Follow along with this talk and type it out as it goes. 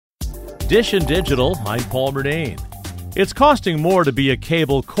Dish and Digital, I'm Paul Murnane. It's costing more to be a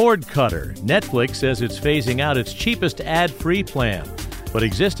cable cord cutter. Netflix says it's phasing out its cheapest ad-free plan, but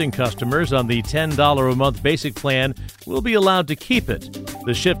existing customers on the $10 a month basic plan will be allowed to keep it.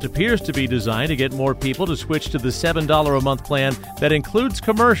 The shift appears to be designed to get more people to switch to the $7 a month plan that includes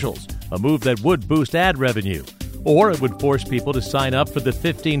commercials, a move that would boost ad revenue. Or it would force people to sign up for the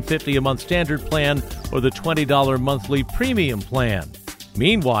 $15.50 a month standard plan or the $20 monthly premium plan.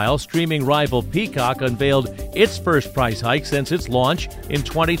 Meanwhile, streaming rival Peacock unveiled its first price hike since its launch in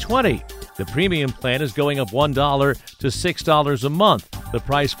 2020. The premium plan is going up $1 to $6 a month. The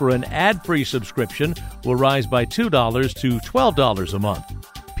price for an ad-free subscription will rise by $2 to $12 a month.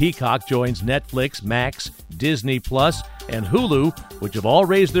 Peacock joins Netflix, Max, Disney Plus, and Hulu, which have all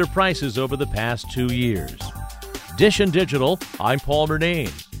raised their prices over the past 2 years. Dish and Digital, I'm Paul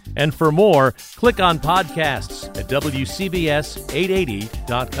Murnane. And for more, click on podcasts at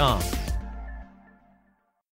WCBS880.com.